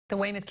The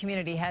Weymouth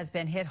community has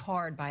been hit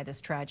hard by this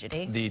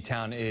tragedy. The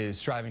town is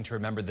striving to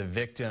remember the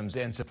victims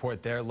and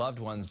support their loved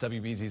ones.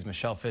 WBZ's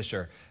Michelle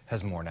Fisher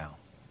has more now.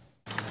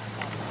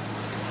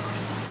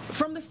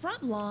 From the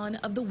front lawn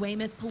of the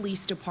Weymouth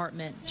Police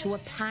Department to a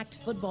packed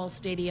football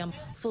stadium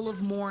full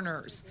of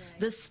mourners,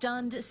 the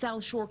stunned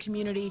South Shore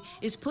community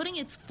is putting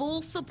its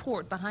full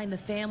support behind the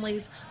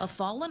families of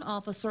fallen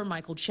officer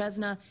Michael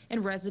Chesna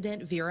and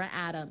resident Vera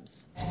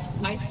Adams.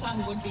 My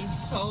son would be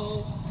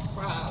so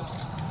proud,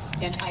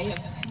 and I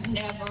have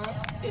never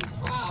been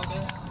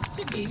prouder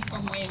to be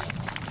from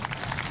Weymouth.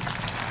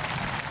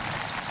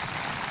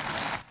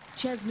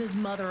 Chesna's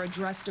mother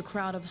addressed a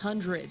crowd of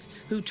hundreds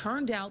who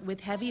turned out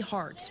with heavy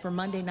hearts for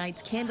Monday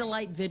night's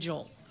candlelight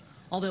vigil.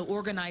 Although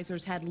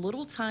organizers had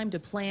little time to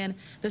plan,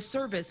 the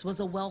service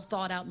was a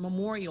well-thought-out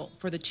memorial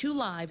for the two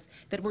lives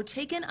that were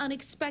taken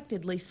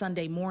unexpectedly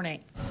Sunday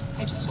morning.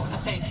 I just want to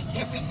thank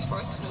every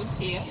person who's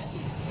here.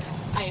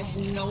 I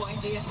have no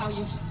idea how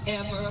you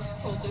ever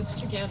pulled this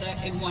together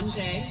in one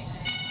day.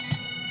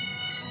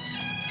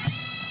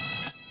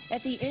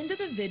 At the end of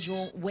the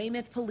vigil,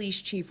 Weymouth Police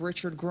Chief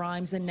Richard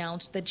Grimes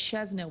announced that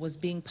Chesna was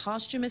being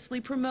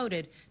posthumously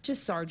promoted to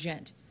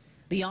sergeant.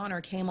 The honor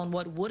came on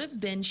what would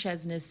have been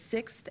Chesna's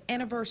 6th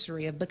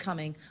anniversary of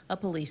becoming a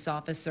police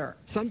officer.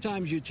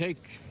 Sometimes you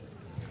take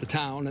the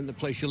town and the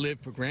place you live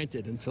for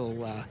granted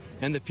until,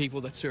 and the people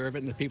that serve it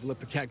and the people that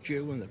protect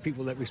you and the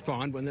people that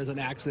respond when there's an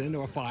accident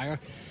or a fire.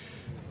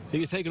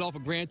 You take it all for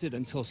granted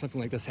until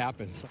something like this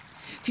happens.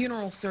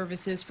 Funeral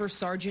services for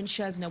Sergeant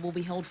Chesna will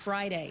be held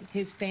Friday.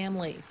 His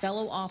family,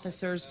 fellow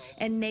officers,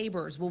 and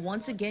neighbors will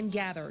once again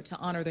gather to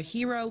honor the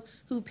hero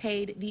who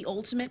paid the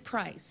ultimate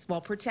price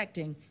while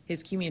protecting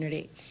his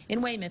community.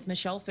 In Weymouth,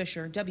 Michelle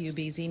Fisher,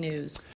 WBZ News.